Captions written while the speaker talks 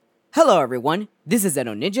Hello everyone, this is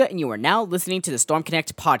Zeno Ninja and you are now listening to the Storm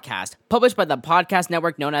Connect podcast, published by the podcast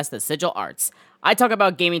network known as the Sigil Arts. I talk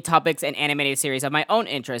about gaming topics and animated series of my own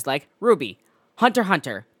interest like RWBY, Hunter x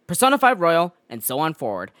Hunter, Persona 5 Royal, and so on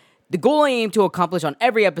forward. The goal I aim to accomplish on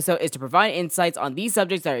every episode is to provide insights on these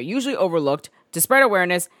subjects that are usually overlooked, to spread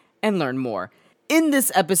awareness, and learn more. In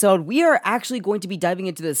this episode, we are actually going to be diving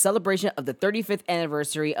into the celebration of the 35th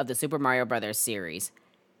anniversary of the Super Mario Bros. Series.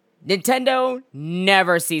 Nintendo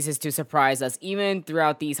never ceases to surprise us, even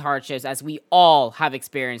throughout these hardships, as we all have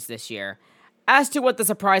experienced this year. As to what the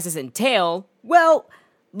surprises entail, well,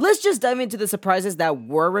 let's just dive into the surprises that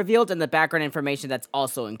were revealed and the background information that's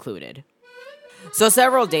also included. So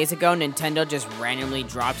several days ago, Nintendo just randomly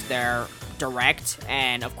dropped their Direct,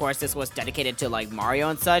 and of course this was dedicated to like Mario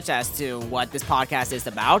and such as to what this podcast is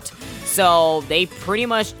about. So they pretty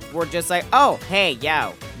much were just like, oh, hey,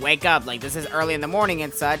 yo, wake up, like this is early in the morning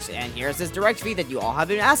and such, and here's this Direct feed that you all have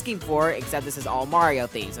been asking for, except this is all Mario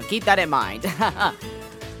themed, so keep that in mind.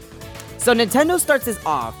 So Nintendo starts this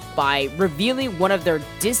off by revealing one of their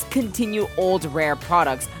discontinued old rare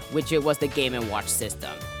products, which it was the Game & Watch system.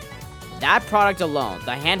 That product alone,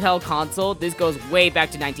 the handheld console, this goes way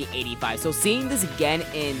back to 1985, so seeing this again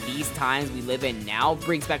in these times we live in now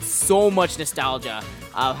brings back so much nostalgia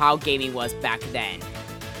of how gaming was back then.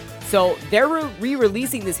 So they're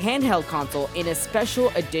re-releasing this handheld console in a special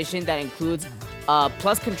edition that includes a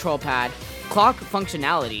plus control pad, clock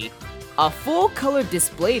functionality, a full color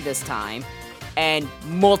display this time, and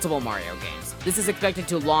multiple Mario games. This is expected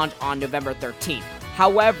to launch on November 13th.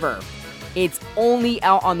 However, it's only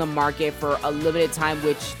out on the market for a limited time,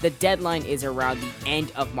 which the deadline is around the end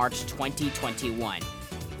of March 2021.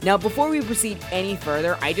 Now, before we proceed any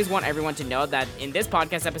further, I just want everyone to know that in this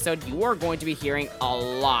podcast episode, you are going to be hearing a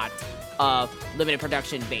lot of limited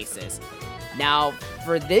production basis. Now,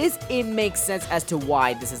 for this, it makes sense as to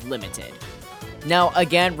why this is limited. Now,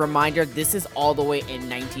 again, reminder, this is all the way in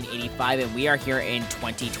 1985, and we are here in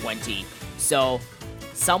 2020. So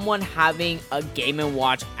someone having a Game &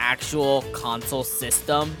 Watch actual console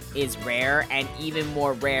system is rare, and even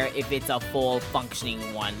more rare if it's a full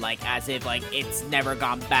functioning one, like as if like it's never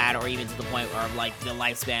gone bad or even to the point where like the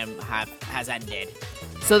lifespan has ended.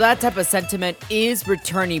 So that type of sentiment is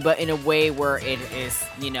returning, but in a way where it is,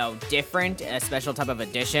 different, a special type of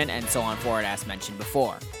edition, and so on forward as mentioned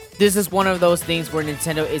before. This is one of those things where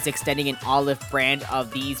Nintendo is extending an olive brand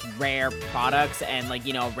of these rare products and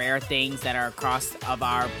rare things that are across of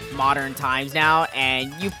our modern times now,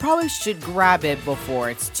 and you probably should grab it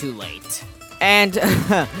before it's too late. And,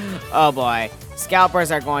 oh boy,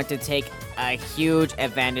 scalpers are going to take a huge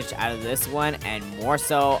advantage out of this one, and more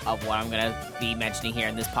so of what I'm going to be mentioning here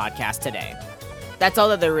in this podcast today. That's all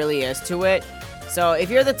that there really is to it. So if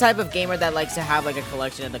you're the type of gamer that likes to have like a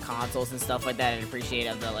collection of the consoles and stuff like that and appreciate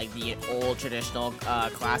of the old traditional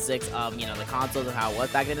classics of the consoles and how it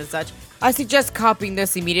was back then and such, I suggest copying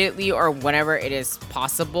this immediately or whenever it is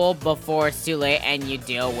possible before it's too late and you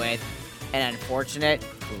deal with an unfortunate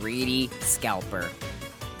greedy scalper.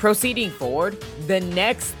 Proceeding forward, the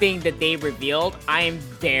next thing that they revealed, I am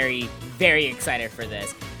very, very excited for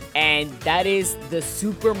this, and that is the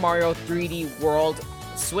Super Mario 3D World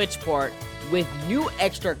Switch port with new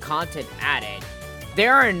extra content added.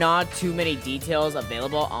 There are not too many details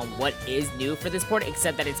available on what is new for this port,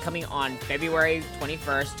 except that it's coming on February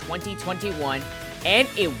 21st, 2021, and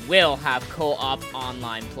it will have co-op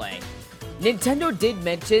online play. Nintendo did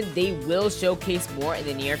mention they will showcase more in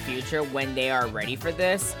the near future when they are ready for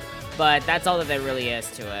this, but that's all that there really is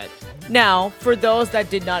to it. Now, for those that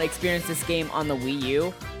did not experience this game on the Wii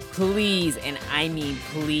U, please, and I mean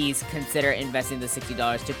please, consider investing the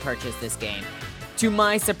 $60 to purchase this game. To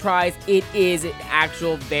my surprise, it is an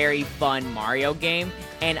actual very fun Mario game,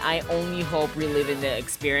 and I only hope reliving the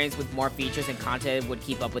experience with more features and content would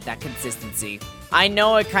keep up with that consistency. I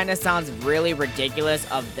know it kind of sounds really ridiculous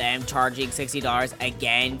of them charging $60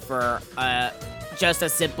 again for just a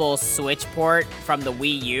simple Switch port from the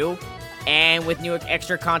Wii U. And with new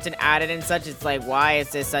extra content added and such, it's like, why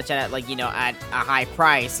is this such at at a high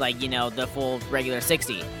price, the full regular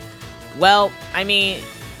 60? Well, I mean,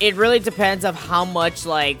 it really depends of how much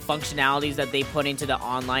functionalities that they put into the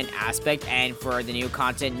online aspect and for the new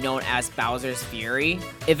content known as Bowser's Fury.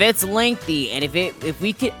 If it's lengthy and if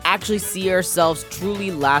we could actually see ourselves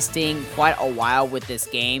truly lasting quite a while with this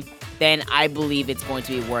game, then I believe it's going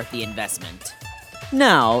to be worth the investment.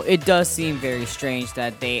 Now, it does seem very strange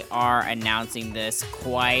that they are announcing this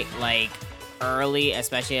quite, early,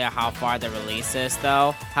 especially at how far the release is,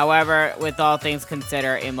 though. However, with all things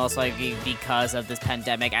considered, it most likely because of this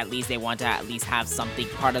pandemic, at least they want to at least have something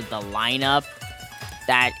part of the lineup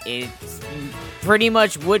that is pretty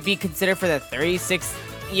much would be considered for the 36th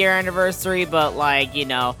year anniversary, but like, you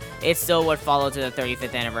know, it still would follow to the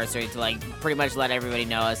 35th anniversary to like pretty much let everybody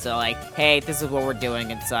know. So like, hey, this is what we're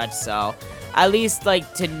doing and such. So at least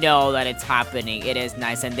like to know that it's happening, it is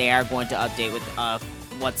nice. And they are going to update with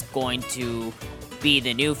what's going to be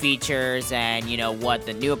the new features and, you know, what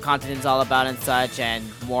the new content is all about and such, and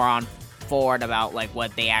more on forward about like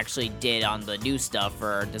what they actually did on the new stuff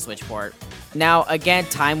for the Switch port. Now, again,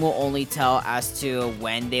 time will only tell as to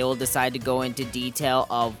when they will decide to go into detail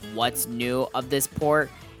of what's new of this port,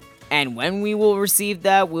 and when we will receive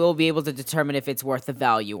that, we'll be able to determine if it's worth the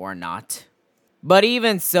value or not. But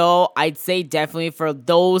even so, I'd say definitely for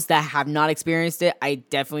those that have not experienced it, I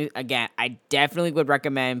definitely would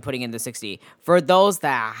recommend putting in the 60. For those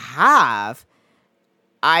that have,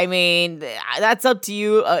 I mean, that's up to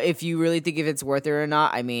you if you really think if it's worth it or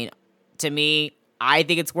not. I mean, to me, I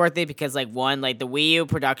think it's worth it because, like, one, like, the Wii U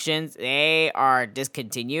productions, they are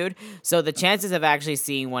discontinued. So the chances of actually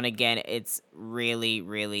seeing one again, it's really,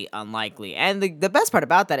 really unlikely. And the best part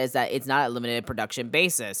about that is that it's not a limited production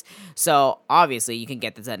basis. So, obviously, you can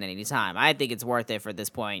get this at any time. I think it's worth it for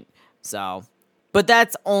this point. So, but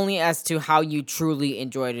that's only as to how you truly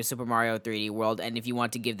enjoyed a Super Mario 3D World. And if you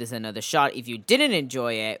want to give this another shot, if you didn't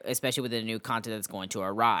enjoy it, especially with the new content that's going to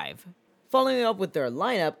arrive. Following up with their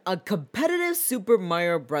lineup, a competitive Super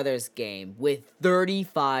Mario Bros. Game with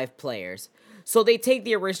 35 players. So they take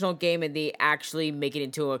the original game and they actually make it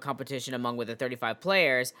into a competition among with the 35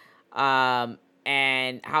 players.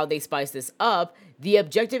 And how they spice this up, the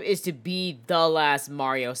objective is to be the last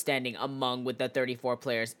Mario standing among with the 34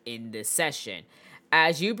 players in this session.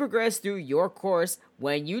 As you progress through your course,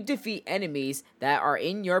 when you defeat enemies that are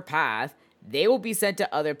in your path, they will be sent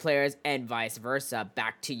to other players and vice versa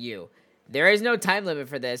back to you. There is no time limit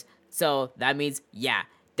for this, so that means, yeah,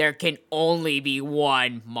 there can only be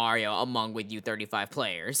one Mario among with you 35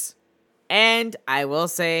 players. And I will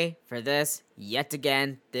say, for this, yet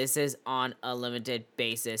again, this is on a limited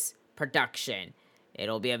basis production.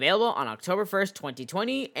 It'll be available on October 1st,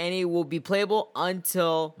 2020, and it will be playable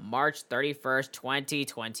until March 31st,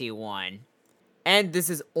 2021. And this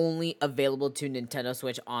is only available to Nintendo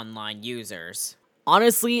Switch Online users.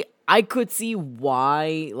 Honestly, I could see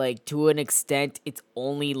why, like, to an extent, it's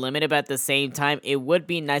only limited, but at the same time, it would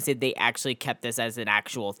be nice if they actually kept this as an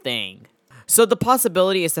actual thing. So the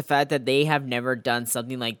possibility is the fact that they have never done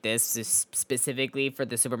something like this specifically for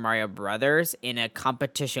the Super Mario Brothers in a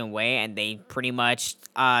competition way, and they pretty much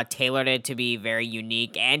tailored it to be very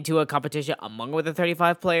unique and to a competition among with the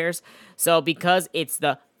 35 players. So because it's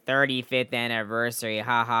the 35th anniversary,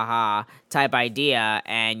 type idea,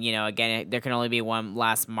 and, you know, again, there can only be one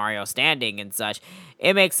last Mario standing and such,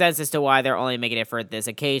 it makes sense as to why they're only making it for this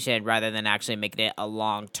occasion rather than actually making it a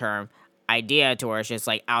long-term idea to where it's just,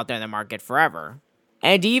 like, out there in the market forever.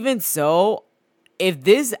 And even so, if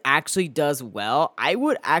this actually does well, I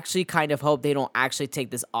would actually kind of hope they don't actually take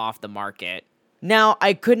this off the market. Now,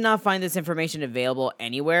 I could not find this information available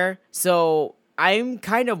anywhere, so I'm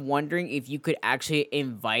kind of wondering if you could actually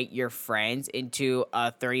invite your friends into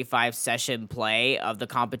a 35 session play of the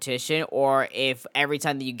competition, or if every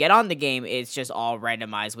time that you get on the game, it's just all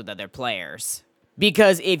randomized with other players.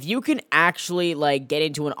 Because if you can actually, like, get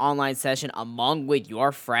into an online session among with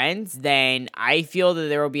your friends, then I feel that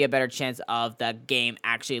there will be a better chance of the game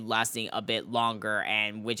actually lasting a bit longer,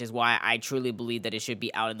 and which is why I truly believe that it should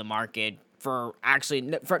be out in the market for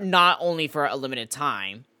not only for a limited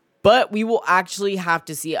time. But we will actually have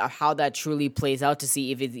to see how that truly plays out to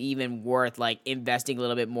see if it's even worth, like, investing a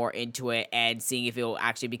little bit more into it and seeing if it will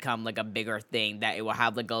actually become, like, a bigger thing, that it will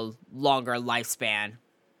have, like, a longer lifespan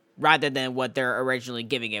rather than what they're originally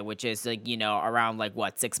giving it, which is, like, you know, around, like,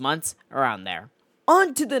 6 months? Around there.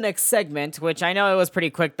 On to the next segment, which I know it was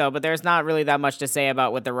pretty quick, though, but there's not really that much to say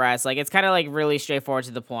about with the rest. Like, it's kind of, like, really straightforward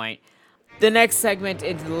to the point. The next segment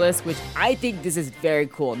into the list, which I think this is very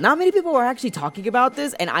cool. Not many people are actually talking about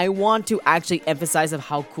this, and I want to actually emphasize of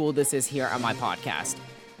how cool this is here on my podcast.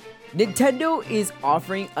 Nintendo is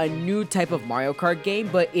offering a new type of Mario Kart game,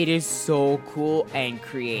 but it is so cool and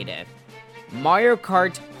creative. Mario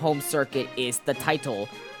Kart Home Circuit is the title.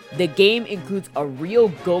 The game includes a real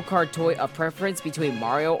go-kart toy of preference between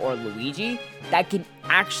Mario or Luigi that can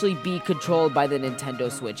actually be controlled by the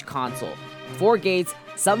Nintendo Switch console. 4 gates,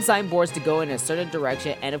 some signboards to go in a certain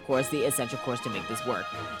direction, and of course the essential course to make this work.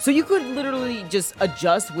 So you could literally just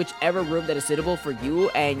adjust whichever room that is suitable for you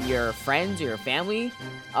and your friends or your family,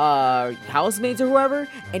 housemates or whoever,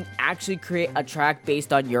 and actually create a track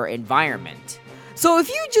based on your environment. So if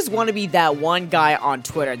you just want to be that one guy on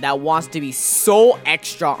Twitter that wants to be so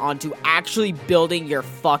extra onto actually building your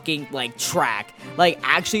fucking, like, track, like,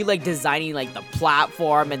 actually, like, designing, like, the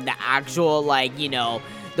platform and the actual, like, you know,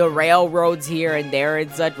 the railroads here and there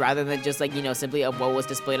and such, rather than just, like, you know, simply of what was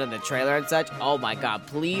displayed on the trailer and such, oh my god,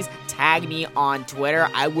 please tag me on Twitter.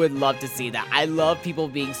 I would love to see that. I love people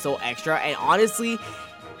being so extra, and honestly,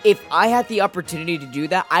 if I had the opportunity to do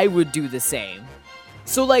that, I would do the same.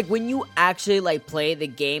 So, like, when you actually, like, play the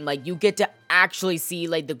game, like, you get to actually see,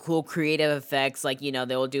 like, the cool creative effects, like, you know,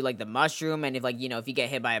 they will do, like, the mushroom, and if, like, you know, if you get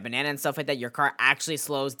hit by a banana and stuff like that, your car actually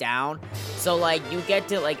slows down. So, like, you get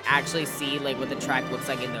to, like, actually see, like, what the track looks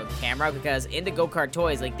like in the camera, because in the go-kart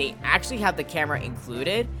toys, like, they actually have the camera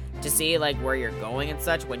included to see, like, where you're going and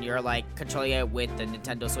such when you're, like, controlling it with the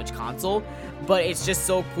Nintendo Switch console. But it's just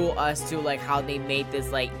so cool as to, like, how they made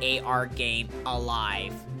this, like, AR game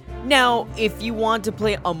alive. Now, if you want to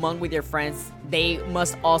play Among with your friends, they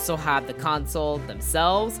must also have the console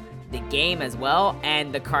themselves, the game as well,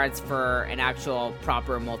 and the cards for an actual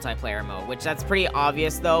proper multiplayer mode, which that's pretty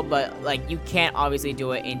obvious though, but like you can't obviously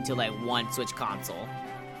do it into like one Switch console.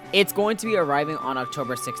 It's going to be arriving on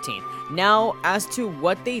October 16th. Now, as to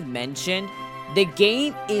what they mentioned, the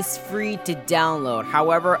game is free to download.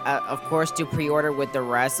 However, of course, to pre-order with the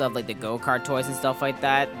rest of like the go-kart toys and stuff like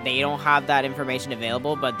that, they don't have that information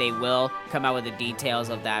available, but they will come out with the details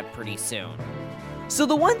of that pretty soon. So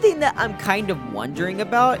the one thing that I'm kind of wondering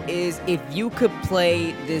about is if you could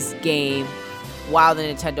play this game while the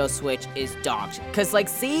Nintendo Switch is docked. Because like,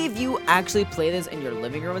 say if you actually play this in your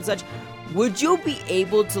living room and such, would you be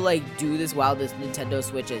able to, like, do this while this Nintendo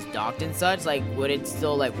Switch is docked and such? Like, would it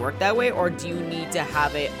still, like, work that way? Or do you need to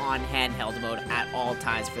have it on handheld mode at all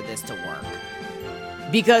times for this to work?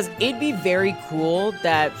 Because it'd be very cool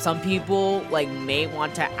that some people, like, may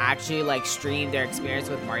want to actually, like, stream their experience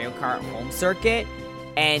with Mario Kart Home Circuit.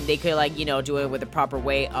 And they could, like, you know, do it with a proper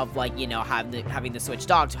way of, like, you know, having the Switch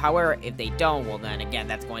docked. However, if they don't, well, then, again,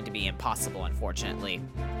 that's going to be impossible, unfortunately.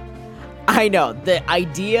 I know, the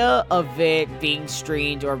idea of it being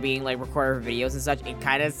streamed or being, like, recorded for videos and such, it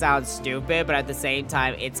kind of sounds stupid, but at the same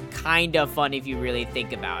time, it's kind of fun if you really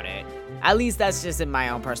think about it. At least that's just in my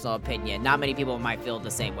own personal opinion. Not many people might feel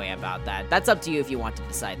the same way about that. That's up to you if you want to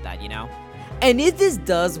decide that, you know? And if this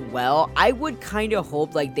does well, I would kind of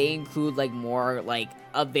hope, like, they include, like, more, like,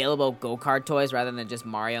 available go-kart toys rather than just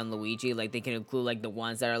Mario and Luigi. Like, they can include, like, the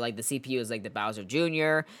ones that are, like, the CPU is, like, the Bowser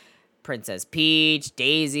Jr., Princess Peach,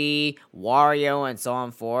 Daisy, Wario, and so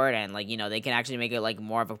on forward, and like, you know, they can actually make it like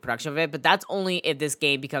more of a production of it, but that's only if this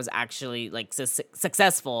game becomes actually like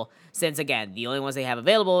successful, since again, the only ones they have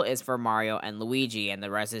available is for Mario and Luigi, and the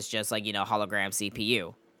rest is just like, you know, hologram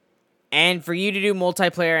CPU. And for you to do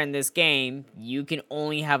multiplayer in this game, you can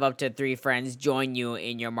only have up to 3 friends join you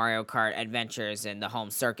in your Mario Kart adventures in the home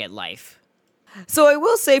circuit life. So I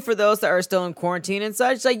will say for those that are still in quarantine and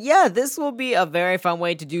such, like, yeah, this will be a very fun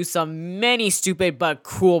way to do many stupid but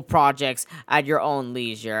cool projects at your own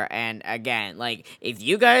leisure. And again, like, if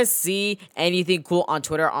you guys see anything cool on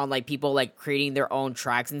Twitter on, like, people, like, creating their own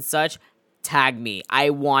tracks and such, tag me.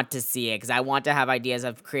 I want to see it, because I want to have ideas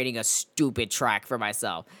of creating a stupid track for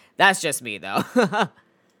myself. That's just me, though.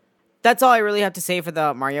 That's all I really have to say for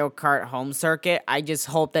the Mario Kart Home Circuit. I just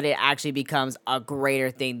hope that it actually becomes a greater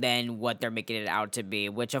thing than what they're making it out to be,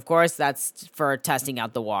 which, of course, that's for testing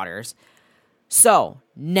out the waters. So,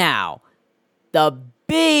 now, the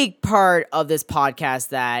big part of this podcast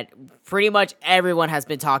that pretty much everyone has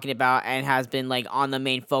been talking about and has been, like, on the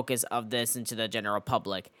main focus of this into the general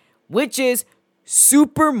public, which is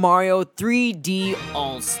Super Mario 3D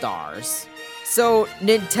All-Stars. So,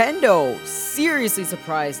 Nintendo seriously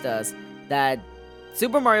surprised us that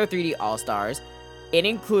Super Mario 3D All-Stars, it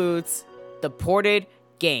includes the ported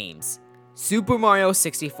games, Super Mario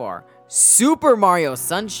 64, Super Mario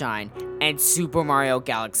Sunshine, and Super Mario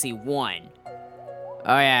Galaxy 1.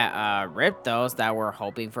 Oh yeah, rip those that were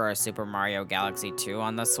hoping for a Super Mario Galaxy 2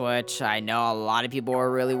 on the Switch. I know a lot of people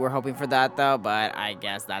were hoping for that though, but I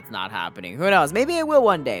guess that's not happening. Who knows, maybe it will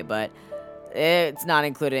one day, but it's not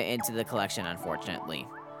included into the collection, unfortunately.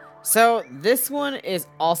 So, this one is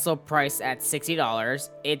also priced at $60.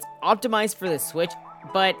 It's optimized for the Switch,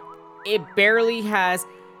 but it barely has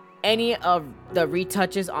any of the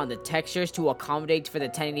retouches on the textures to accommodate for the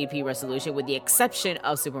 1080p resolution, with the exception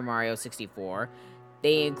of Super Mario 64.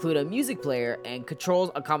 They include a music player and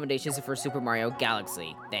controls accommodations for Super Mario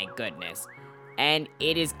Galaxy, thank goodness. And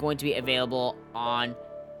it is going to be available on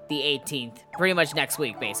the 18th, pretty much next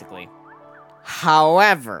week, basically.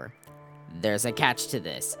 However, there's a catch to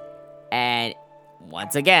this, and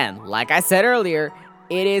once again, like I said earlier,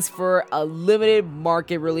 it is for a limited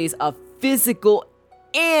market release of physical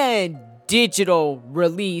and digital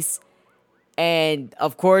release. And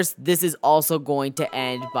of course, this is also going to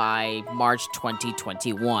end by March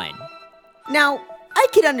 2021. Now, I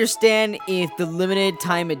can understand if the limited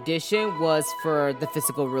time edition was for the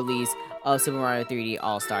physical release of Super Mario 3D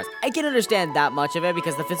All-Stars. I can understand that much of it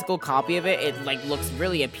because the physical copy of it looks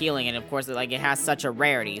really appealing, and of course it has such a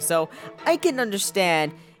rarity. So I can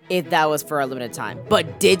understand if that was for a limited time.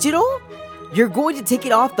 But digital? You're going to take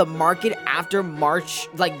it off the market after March,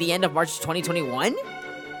 the end of March 2021?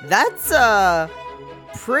 That's a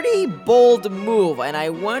pretty bold move, and I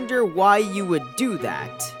wonder why you would do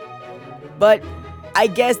that. But I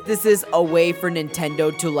guess this is a way for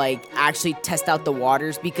Nintendo to actually test out the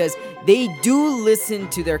waters, because they do listen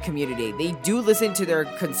to their community. They do listen to their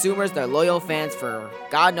consumers, their loyal fans for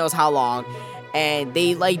God knows how long, and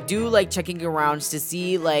they do checking around to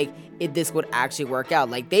see if this would actually work out.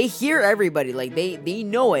 They hear everybody, they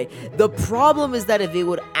know it. The problem is that if it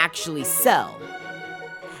would actually sell.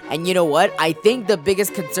 And you know what? I think the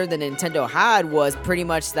biggest concern that Nintendo had was pretty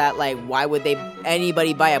much that, why would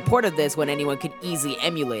anybody buy a port of this when anyone could easily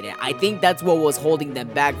emulate it? I think that's what was holding them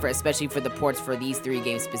back, especially for the ports for these 3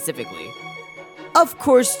 games specifically. Of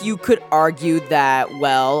course, you could argue that,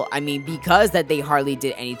 because that they hardly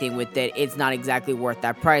did anything with it, it's not exactly worth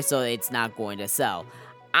that price, so it's not going to sell.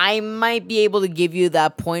 I might be able to give you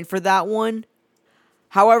that point for that one.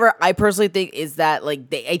 However, I personally think is that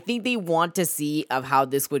I think they want to see of how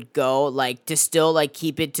this would go, to still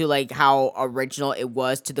keep it to how original it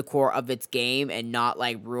was to the core of its game and not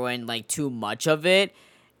ruin too much of it.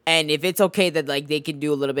 And if it's okay that they can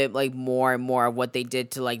do a little bit more and more of what they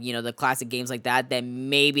did to the classic games like that, then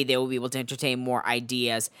maybe they will be able to entertain more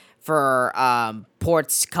ideas for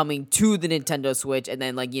ports coming to the Nintendo Switch, and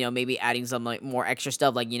then maybe adding some more extra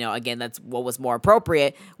stuff. Again, that's what was more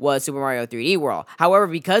appropriate was Super Mario 3D World. However,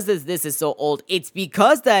 because this is so old, it's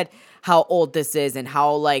because that how old this is and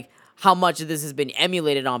how much of this has been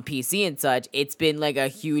emulated on PC and such, it's been a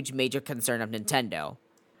huge major concern of Nintendo.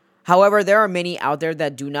 However, there are many out there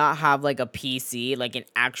that do not have a PC, an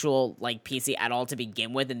actual PC at all to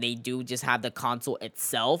begin with, and they do just have the console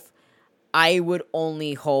itself. I would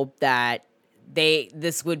only hope that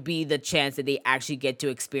this would be the chance that they actually get to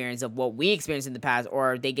experience of what we experienced in the past,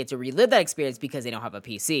 or they get to relive that experience because they don't have a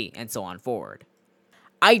PC, and so on forward.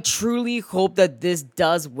 I truly hope that this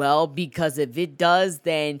does well, because if it does,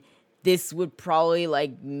 then this would probably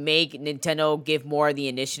make Nintendo give more of the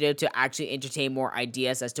initiative to actually entertain more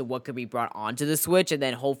ideas as to what could be brought onto the Switch, and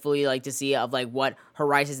then hopefully to see of what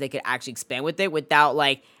horizons they could actually expand with it without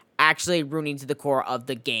actually ruining to the core of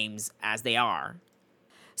the games as they are.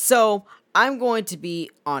 So I'm going to be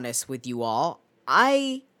honest with you all.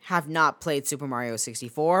 I have not played Super Mario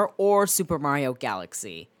 64 or Super Mario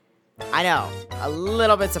Galaxy. I know, a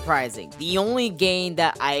little bit surprising. The only game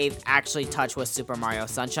that I've actually touched was Super Mario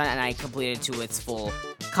Sunshine, and I completed to its full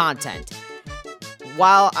content.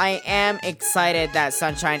 While I am excited that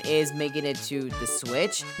Sunshine is making it to the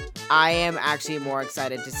Switch, I am actually more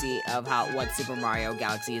excited to see of what Super Mario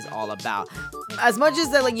Galaxy is all about. As much as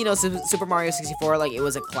that, Super Mario 64, it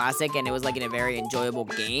was a classic and it was a very enjoyable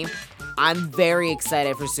game, I'm very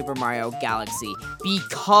excited for Super Mario Galaxy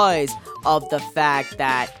because of the fact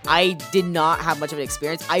that I did not have much of an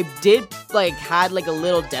experience. I did had a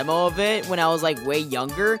little demo of it when I was way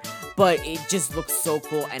younger, but it just looked so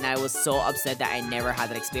cool, and I was so upset that I never had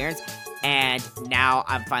that experience, and now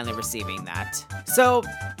I'm finally receiving that. So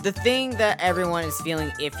the thing that everyone is feeling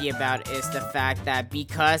iffy about is the fact that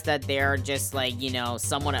because that they're just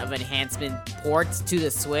somewhat of enhancement ports to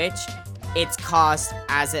the Switch, its cost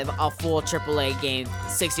as if a full AAA game,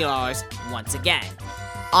 $60 once again.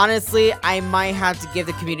 Honestly, I might have to give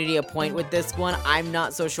the community a point with this one. I'm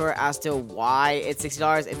not so sure as to why it's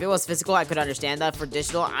 $60. If it was physical, I could understand that. For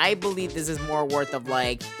digital, I believe this is more worth of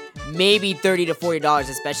maybe $30 to $40,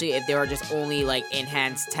 especially if they were just only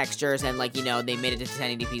enhanced textures and they made it to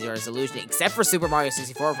 1080p resolution. Except for Super Mario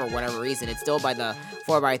 64 for whatever reason, it's still by the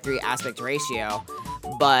 4:3 aspect ratio.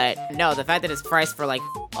 But no, the fact that it's priced for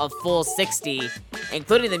a full $60,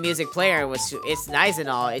 including the music player, which it's nice and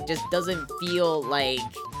all, it just doesn't feel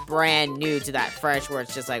brand new to that fresh, where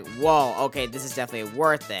it's just whoa, okay, this is definitely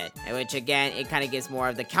worth it. Which again, it kind of gives more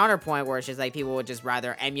of the counterpoint where it's just people would just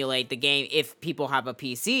rather emulate the game if people have a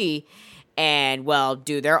PC and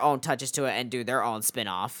do their own touches to it and do their own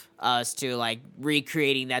spin-off as to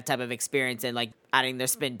recreating that type of experience and adding their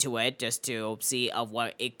spin to it just to see of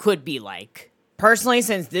what it could be like. Personally,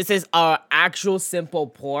 since this is a actual simple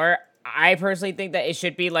port, I personally think that it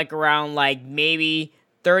should be around maybe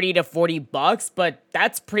 $30 to $40, but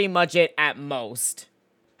that's pretty much it at most.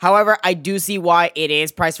 However, I do see why it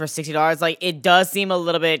is priced for $60. Like, it does seem a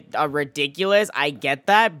little bit ridiculous. I get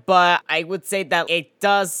that, but I would say that it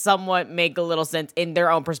does somewhat make a little sense in their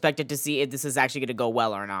own perspective to see if this is actually going to go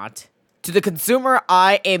well or not. To the consumer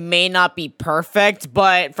eye, it may not be perfect,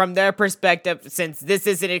 but from their perspective, since this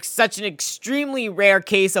is such an extremely rare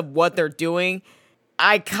case of what they're doing,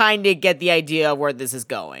 I kind of get the idea of where this is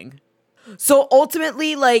going. So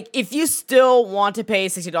ultimately, like, if you still want to pay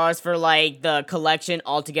 $60 for, like, the collection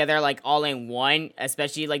altogether, like, all in one,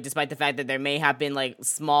 especially, like, despite the fact that there may have been, like,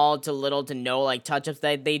 small to little to no, like, touch-ups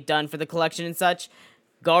that they've done for the collection and such,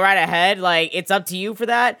 go right ahead. Like, it's up to you for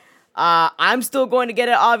that. I'm still going to get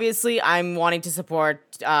it, obviously. I'm wanting to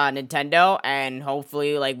support Nintendo, and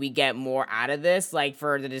hopefully, like, we get more out of this, like,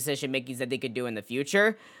 for the decision-makings that they could do in the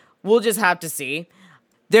future. We'll just have to see.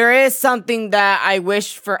 There is something that I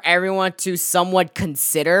wish for everyone to somewhat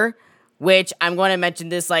consider, which I'm going to mention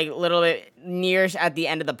this, like, a little bit near at the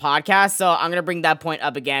end of the podcast, so I'm going to bring that point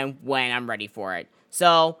up again when I'm ready for it.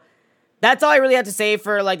 So, that's all I really have to say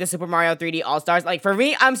for, like, the Super Mario 3D All-Stars. Like, for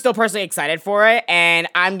me, I'm still personally excited for it, and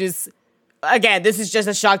I'm just, again, this is just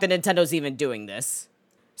a shock that Nintendo's even doing this.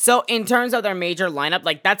 So, in terms of their major lineup,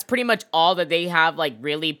 like, that's pretty much all that they have, like,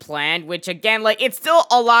 really planned, which, again, like, it's still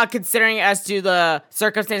a lot considering as to the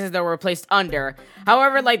circumstances that were placed under.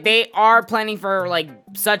 However, like, they are planning for, like,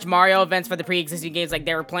 such Mario events for the pre-existing games. Like,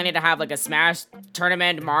 they were planning to have, like, a Smash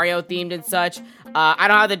tournament, Mario-themed and such. I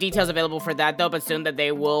don't have the details available for that, though, but soon that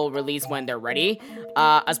they will release when they're ready.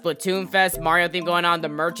 A Splatoon Fest, Mario theme going on, the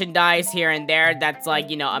merchandise here and there, that's, like,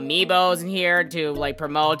 you know, amiibos in here to, like,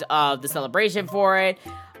 promote the celebration for it.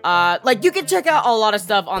 Like, you can check out a lot of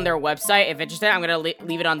stuff on their website if interested. I'm gonna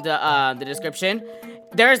leave it on the description.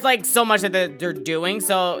 There's, like, so much that they're doing,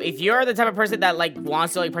 so if you're the type of person that, like,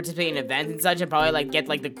 wants to, like, participate in events and such and probably, like, get,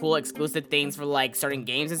 like, the cool exclusive things for, like, certain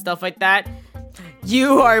games and stuff like that,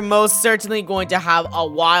 you are most certainly going to have a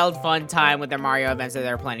wild fun time with their Mario events that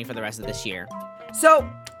they're planning for the rest of this year. So,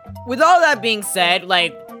 with all that being said,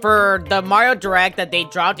 like, for the Mario Direct that they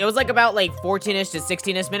dropped, it was, like, about, like, 14-ish to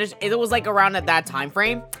 16-ish minutes. It was, like, around at that time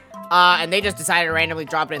frame. And they just decided to randomly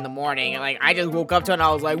drop it in the morning. And, like, I just woke up to it and I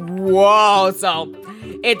was like, whoa. So,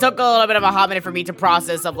 it took a little bit of a hot minute for me to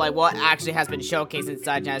process of, like, what actually has been showcased and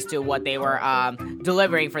such as to what they were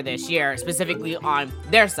delivering for this year, specifically on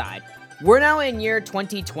their side. We're now in year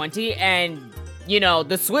 2020, and, you know,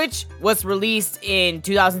 the Switch was released in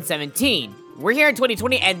 2017. We're here in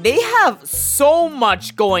 2020, and they have so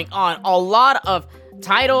much going on. A lot of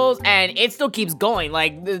titles, and it still keeps going.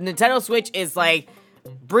 Like, the Nintendo Switch is, like,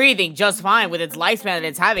 breathing just fine with its lifespan that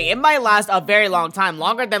it's having. It might last a very long time,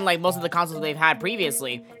 longer than, like, most of the consoles they've had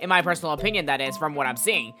previously, in my personal opinion, that is, from what I'm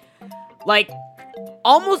seeing. Like,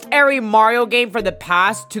 almost every Mario game from the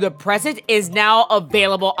past to the present is now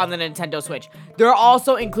available on the Nintendo Switch. They're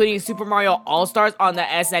also including Super Mario All-Stars on the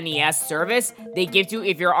SNES service they give you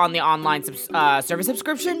if you're on the online service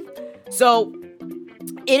subscription. So,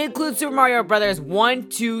 it includes Super Mario Bros. 1,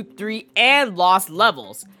 2, 3, and Lost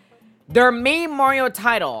Levels. Their main Mario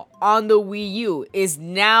title on the Wii U is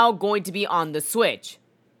now going to be on the Switch.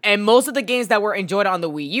 And most of the games that were enjoyed on the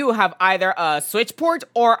Wii U have either a Switch port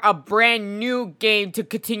or a brand new game to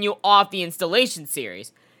continue off the installation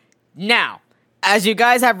series. Now, as you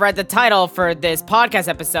guys have read the title for this podcast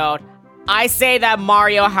episode, I say that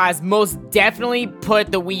Mario has most definitely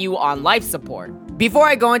put the Wii U on life support. Before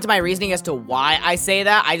I go into my reasoning as to why I say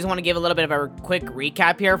that, I just want to give a little bit of a quick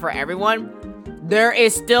recap here for everyone. There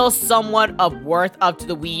is still somewhat of worth up to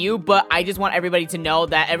the Wii U, but I just want everybody to know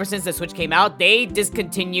that ever since the Switch came out, they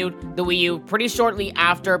discontinued the Wii U pretty shortly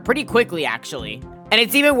after, pretty quickly actually. And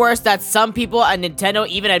it's even worse that some people at Nintendo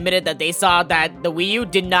even admitted that they saw that the Wii U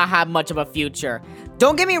did not have much of a future.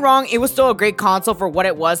 Don't get me wrong, it was still a great console for what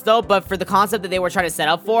it was though, but for the concept that they were trying to set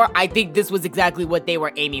up for, I think this was exactly what they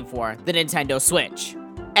were aiming for, the Nintendo Switch.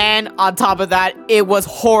 And on top of that, it was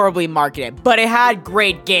horribly marketed, but it had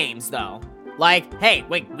great games though. Like, hey,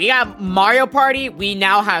 wait, we got Mario Party, we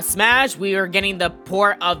now have Smash, we are getting the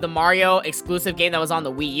port of the Mario exclusive game that was on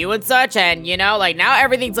the Wii U and such, and, you know, like, now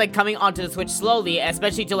everything's, like, coming onto the Switch slowly,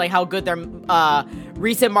 especially to, like, how good their,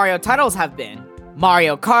 recent Mario titles have been.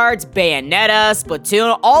 Mario Kart, Bayonetta,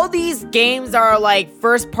 Splatoon, all these games are, like,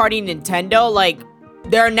 first-party Nintendo, like,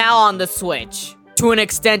 they're now on the Switch, to an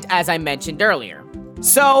extent, as I mentioned earlier.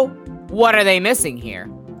 So, what are they missing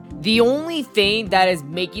here? The only thing that is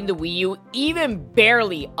making the Wii U even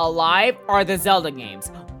barely alive are the Zelda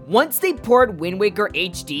games. Once they port Wind Waker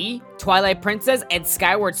HD, Twilight Princess, and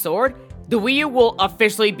Skyward Sword, the Wii U will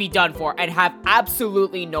officially be done for and have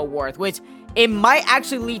absolutely no worth, which it might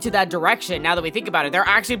actually lead to that direction now that we think about it. They're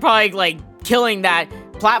actually probably, like, killing that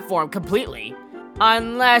platform completely.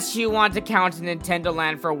 Unless you want to count Nintendo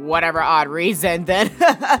Land for whatever odd reason, then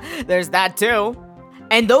there's that too.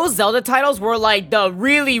 And those Zelda titles were like the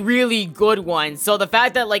really, really good ones. So the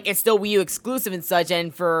fact that like it's still Wii U exclusive and such,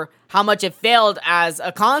 and for how much it failed as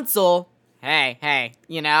a console, hey,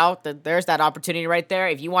 you know, there's that opportunity right there.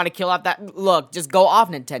 If you want to kill off that, look, just go off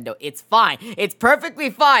Nintendo. It's fine. It's perfectly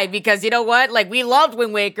fine because you know what? Like, we loved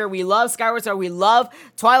Wind Waker, we love Skyward Sword, we love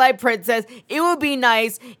Twilight Princess. It would be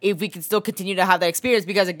nice if we could still continue to have that experience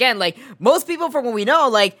because, again, like, most people from what we know,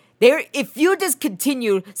 like, if you just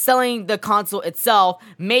continue selling the console itself,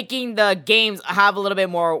 making the games have a little bit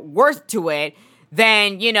more worth to it,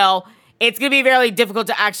 then, you know, it's going to be very difficult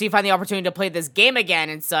to actually find the opportunity to play this game again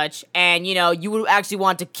and such. And, you know, you would actually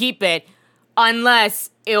want to keep it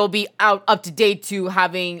unless it'll be up to date to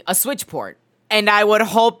having a Switch port. And I would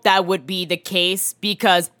hope that would be the case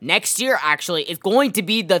because next year, actually, is going to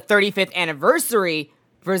be the 35th anniversary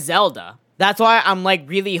for Zelda. That's why I'm, like,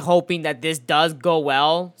 really hoping that this does go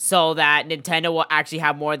well so that Nintendo will actually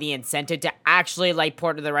have more of the incentive to actually, like,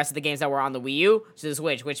 port the rest of the games that were on the Wii U to the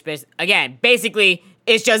Switch, which, again, basically,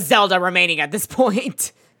 it's just Zelda remaining at this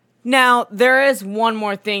point. Now, there is one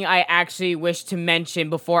more thing I actually wish to mention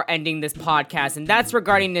before ending this podcast, and that's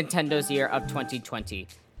regarding Nintendo's year of 2020.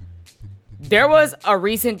 There was a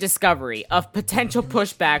recent discovery of potential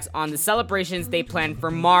pushbacks on the celebrations they planned for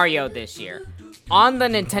Mario this year. On the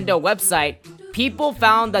Nintendo website, people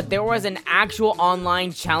found that there was an actual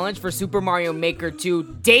online challenge for Super Mario Maker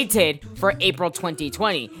 2 dated for April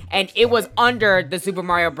 2020, and it was under the Super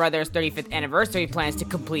Mario Bros. 35th anniversary plans to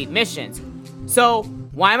complete missions. So,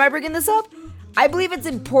 why am I bringing this up? I believe it's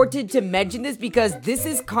important to mention this because this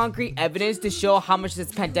is concrete evidence to show how much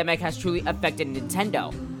this pandemic has truly affected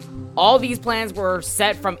Nintendo. All these plans were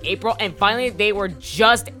set from April, and finally they were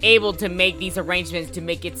just able to make these arrangements to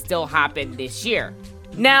make it still happen this year.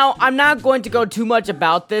 Now, I'm not going to go too much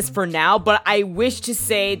about this for now, but I wish to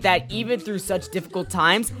say that even through such difficult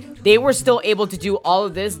times, they were still able to do all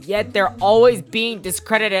of this, yet they're always being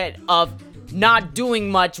discredited of not doing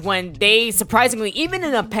much when they, surprisingly, even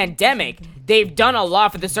in a pandemic, they've done a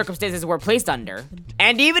lot for the circumstances we're placed under.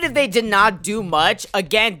 And even if they did not do much,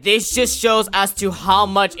 again, this just shows as to how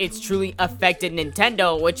much it's truly affected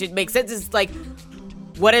Nintendo, which it makes sense. It's like,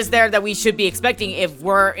 what is there that we should be expecting if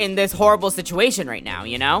we're in this horrible situation right now,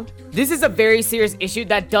 you know? This is a very serious issue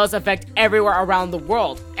that does affect everywhere around the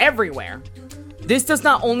world. Everywhere. This does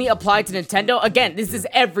not only apply to Nintendo, again, this is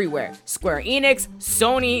everywhere. Square Enix,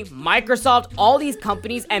 Sony, Microsoft, all these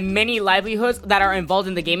companies and many livelihoods that are involved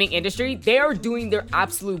in the gaming industry, they are doing their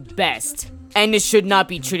absolute best. And it should not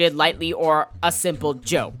be treated lightly or a simple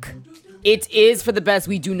joke. It is for the best.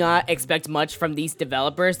 We do not expect much from these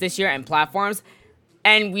developers this year and platforms.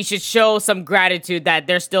 And we should show some gratitude that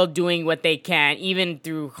they're still doing what they can, even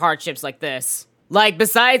through hardships like this. Like,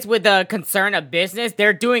 besides with the concern of business,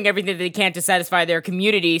 they're doing everything they can to satisfy their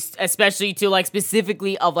communities, especially to, like,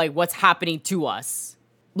 specifically of, like, what's happening to us.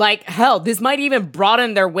 Like, hell, this might even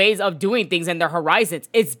broaden their ways of doing things and their horizons.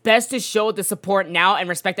 It's best to show the support now and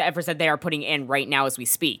respect the efforts that they are putting in right now as we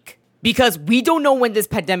speak. Because we don't know when this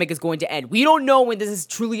pandemic is going to end. We don't know when this is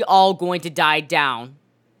truly all going to die down.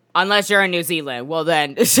 Unless you're in New Zealand. Well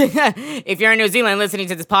then, if you're in New Zealand listening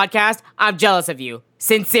to this podcast, I'm jealous of you.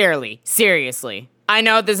 Sincerely. Seriously. I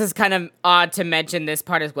know this is kind of odd to mention this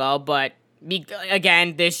part as well, but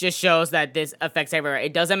again, this just shows that this affects everywhere.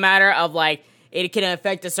 It doesn't matter of like, it can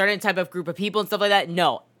affect a certain type of group of people and stuff like that.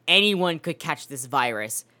 No, anyone could catch this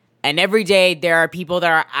virus. And every day there are people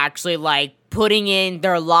that are actually like putting in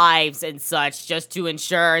their lives and such just to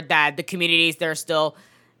ensure that the communities, they're still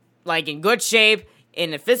like in good shape,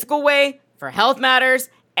 in a physical way, for health matters,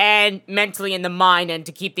 and mentally in the mind, and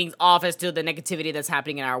to keep things off as to the negativity that's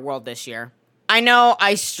happening in our world this year. I know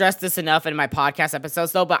I stressed this enough in my podcast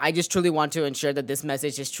episodes, though, but I just truly want to ensure that this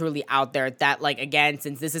message is truly out there, that, like, again,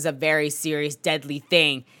 since this is a very serious, deadly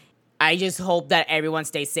thing, I just hope that everyone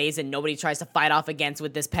stays safe and nobody tries to fight off against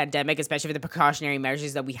with this pandemic, especially for the precautionary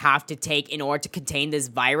measures that we have to take in order to contain this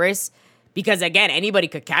virus, because, again, anybody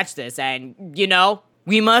could catch this, and, you know,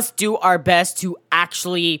 we must do our best to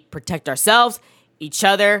actually protect ourselves, each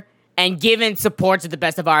other, and give in support to the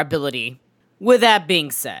best of our ability. With that being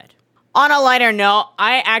said, on a lighter note,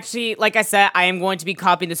 I actually, like I said, I am going to be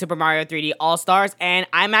copying the Super Mario 3D All-Stars, and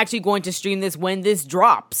I'm actually going to stream this when this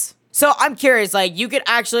drops. So I'm curious, like, you could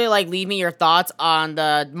actually, like, leave me your thoughts on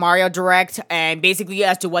the Mario Direct, and basically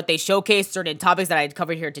as to what they showcased, certain topics that I had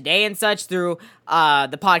covered here today and such, through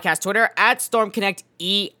the podcast Twitter, at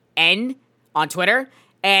StormConnectEN on Twitter,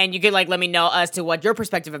 and you could, like, let me know as to what your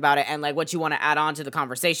perspective about it and, like, what you want to add on to the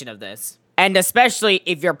conversation of this. And especially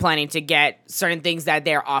if you're planning to get certain things that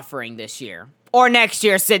they're offering this year. or next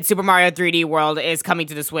year since Super Mario 3D World is coming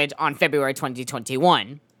to the Switch on February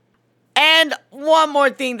 2021. And one more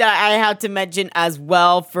thing that I have to mention as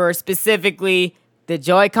well for specifically the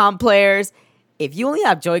Joy-Con players. If you only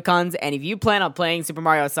have Joy-Cons and if you plan on playing Super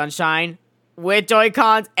Mario Sunshine with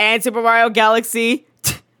Joy-Cons and Super Mario Galaxy,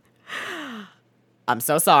 I'm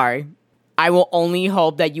so sorry. I will only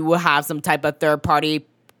hope that you will have some type of third-party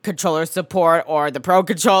controller support or the Pro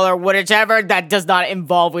Controller, whichever that does not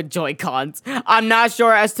involve with Joy-Cons. I'm not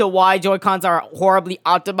sure as to why Joy-Cons are horribly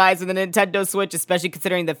optimized in the Nintendo Switch, especially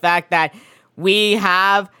considering the fact that we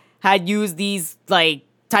have had used these,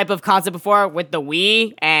 type of concept before with the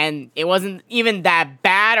Wii, and it wasn't even that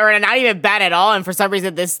bad, or not even bad at all, and for some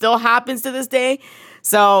reason this still happens to this day.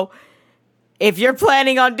 So, if you're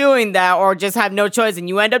planning on doing that, or just have no choice and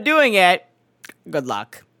you end up doing it, good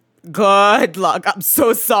luck. Good luck. I'm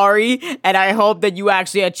so sorry. And I hope that you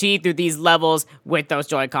actually achieve through these levels with those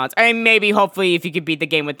Joy-Cons. And maybe, hopefully, if you could beat the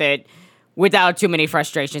game with it without too many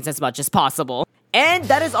frustrations as much as possible. And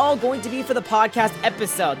that is all going to be for the podcast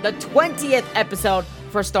episode. The 20th episode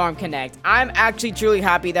for Storm Connect. I'm actually truly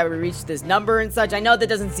happy that we reached this number and such. I know that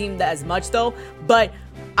doesn't seem as much though, but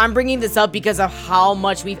I'm bringing this up because of how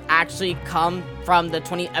much we've actually come from the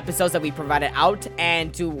 20 episodes that we provided out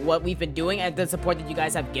and to what we've been doing and the support that you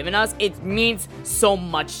guys have given us. It means so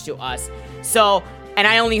much to us. So, and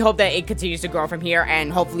I only hope that it continues to grow from here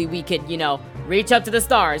and hopefully we could, reach up to the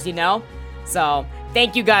stars, So,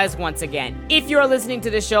 thank you guys once again. If you're listening to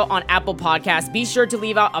this show on Apple Podcasts, be sure to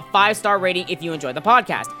leave out a 5-star rating if you enjoy the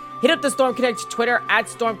podcast. Hit up the Storm Connect Twitter at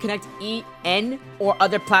StormConnectEN or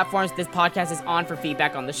other platforms this podcast is on for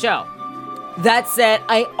feedback on the show. That said,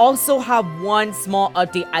 I also have one small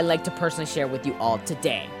update I'd like to personally share with you all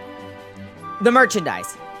today. The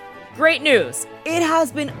merchandise. Great news! It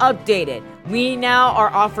has been updated. We now are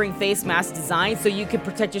offering face mask designs so you can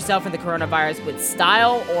protect yourself from the coronavirus with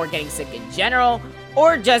style or getting sick in general,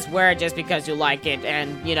 or just wear it just because you like it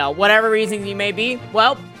and, whatever reason you may be,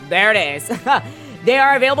 well, there it is. They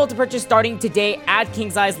are available to purchase starting today at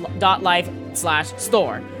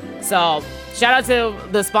kingseyes.life/store. So, shout out to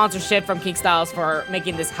the sponsorship from King Styles for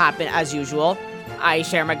making this happen as usual. I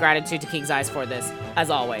share my gratitude to King's Eyes for this, as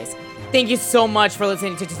always. Thank you so much for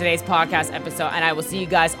listening to today's podcast episode, and I will see you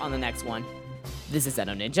guys on the next one. This is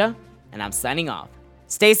Zeno Ninja, and I'm signing off.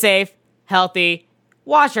 Stay safe, healthy,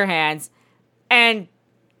 wash your hands, and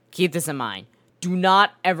keep this in mind. Do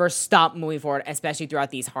not ever stop moving forward, especially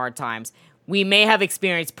throughout these hard times. We may have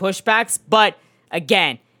experienced pushbacks, but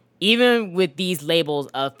again, even with these labels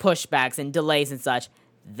of pushbacks and delays and such,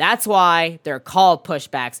 that's why they're called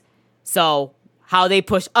pushbacks. So how they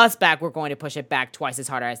push us back, we're going to push it back twice as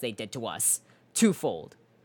hard as they did to us. Twofold.